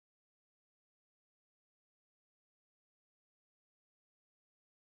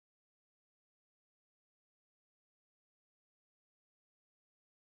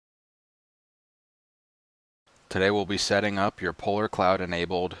Today we'll be setting up your Polar Cloud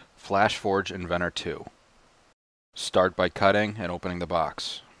enabled Flashforge Inventor II. Start by cutting and opening the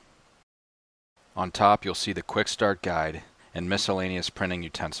box. On top you'll see the quick start guide and miscellaneous printing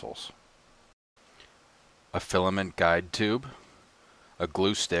utensils. A filament guide tube, a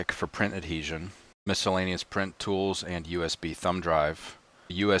glue stick for print adhesion, miscellaneous print tools and USB thumb drive,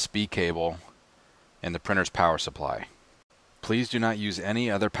 a USB cable, and the printer's power supply. Please do not use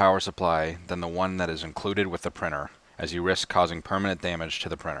any other power supply than the one that is included with the printer, as you risk causing permanent damage to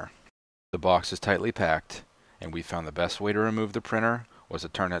the printer. The box is tightly packed, and we found the best way to remove the printer was to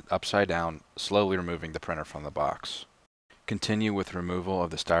turn it upside down, slowly removing the printer from the box. Continue with removal of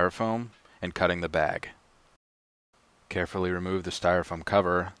the styrofoam and cutting the bag. Carefully remove the styrofoam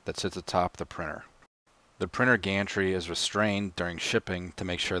cover that sits atop the printer. The printer gantry is restrained during shipping to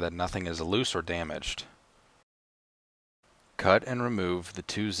make sure that nothing is loose or damaged. Cut and remove the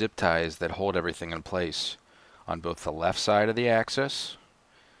two zip ties that hold everything in place on both the left side of the axis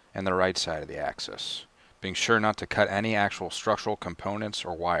and the right side of the axis, being sure not to cut any actual structural components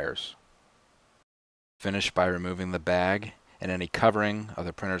or wires. Finish by removing the bag and any covering of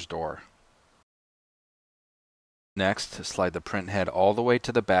the printer's door. Next, slide the print head all the way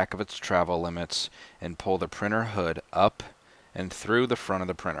to the back of its travel limits and pull the printer hood up and through the front of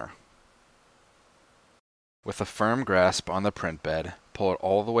the printer. With a firm grasp on the print bed, pull it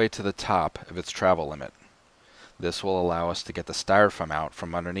all the way to the top of its travel limit. This will allow us to get the styrofoam out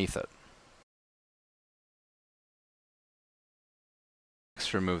from underneath it.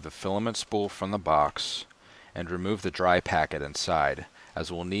 Next, remove the filament spool from the box and remove the dry packet inside,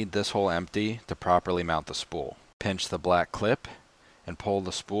 as we'll need this hole empty to properly mount the spool. Pinch the black clip and pull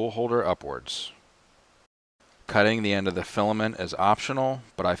the spool holder upwards. Cutting the end of the filament is optional,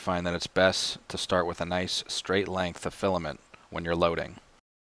 but I find that it's best to start with a nice straight length of filament when you're loading.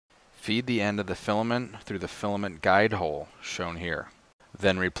 Feed the end of the filament through the filament guide hole shown here.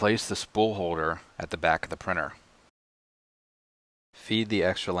 Then replace the spool holder at the back of the printer. Feed the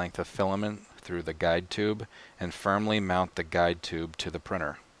extra length of filament through the guide tube and firmly mount the guide tube to the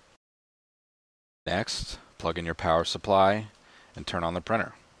printer. Next, plug in your power supply and turn on the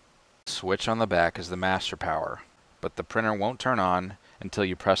printer. The switch on the back is the master power, but the printer won't turn on until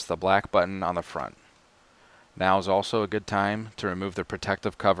you press the black button on the front. Now is also a good time to remove the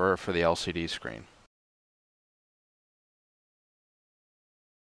protective cover for the LCD screen.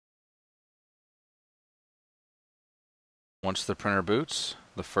 Once the printer boots,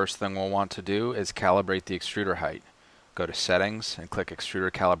 the first thing we'll want to do is calibrate the extruder height. Go to Settings and click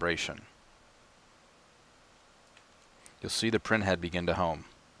Extruder Calibration. You'll see the print head begin to home.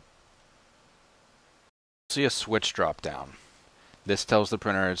 See a switch drop down. This tells the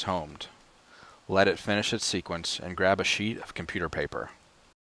printer it's homed. Let it finish its sequence and grab a sheet of computer paper.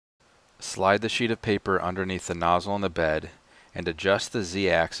 Slide the sheet of paper underneath the nozzle on the bed and adjust the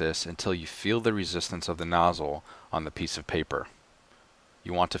Z-axis until you feel the resistance of the nozzle on the piece of paper.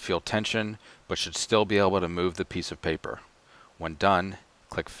 You want to feel tension, but should still be able to move the piece of paper. When done,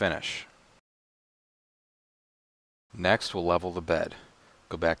 click Finish. Next, we'll level the bed.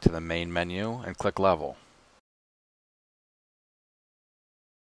 Go back to the main menu and click Level.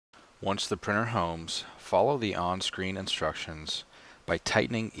 Once the printer homes, follow the on-screen instructions by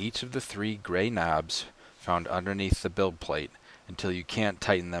tightening each of the three gray knobs found underneath the build plate until you can't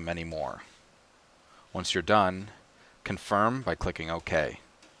tighten them anymore. Once you're done, confirm by clicking OK.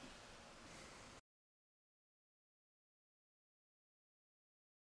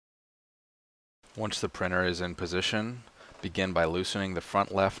 Once the printer is in position, begin by loosening the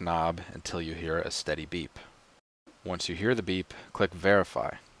front left knob until you hear a steady beep. Once you hear the beep, click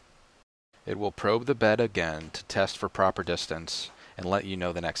Verify. It will probe the bed again to test for proper distance and let you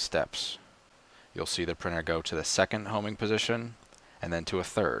know the next steps. You'll see the printer go to the second homing position and then to a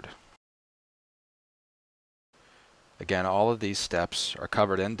third. Again, all of these steps are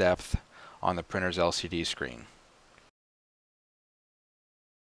covered in depth on the printer's LCD screen.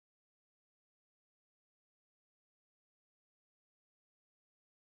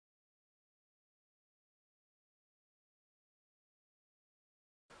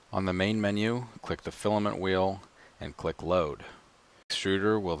 On the main menu, click the filament wheel and click Load. The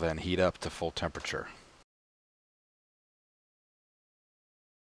extruder will then heat up to full temperature.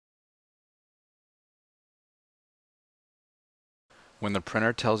 When the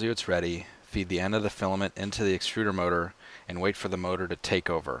printer tells you it's ready, feed the end of the filament into the extruder motor and wait for the motor to take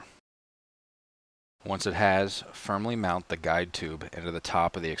over. Once it has, firmly mount the guide tube into the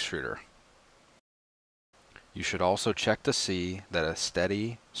top of the extruder. You should also check to see that a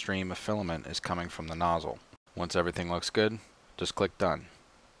steady stream of filament is coming from the nozzle. Once everything looks good, just click Done.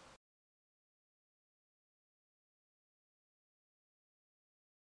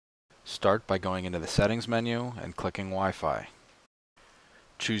 Start by going into the Settings menu and clicking Wi-Fi.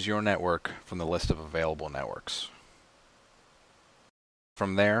 Choose your network from the list of available networks.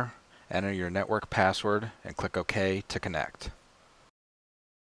 From there, enter your network password and click OK to connect.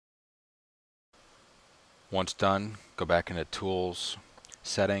 Once done, go back into Tools,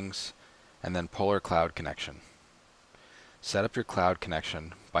 Settings, and then Polar Cloud Connection. Set up your cloud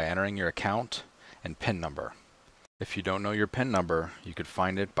connection by entering your account and PIN number. If you don't know your PIN number, you could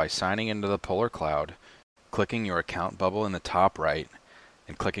find it by signing into the Polar Cloud, clicking your account bubble in the top right,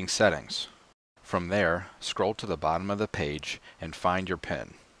 and clicking Settings. From there, scroll to the bottom of the page and find your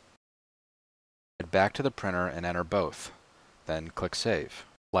PIN. Head back to the printer and enter both, then click Save.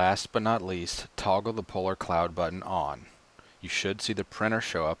 Last but not least, toggle the Polar Cloud button on. You should see the printer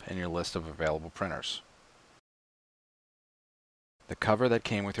show up in your list of available printers. The cover that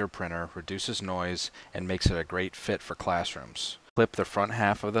came with your printer reduces noise and makes it a great fit for classrooms. Clip the front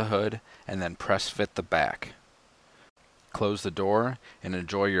half of the hood and then press fit the back. Close the door and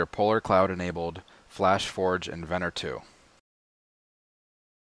enjoy your Polar Cloud enabled Flashforge Inventor II.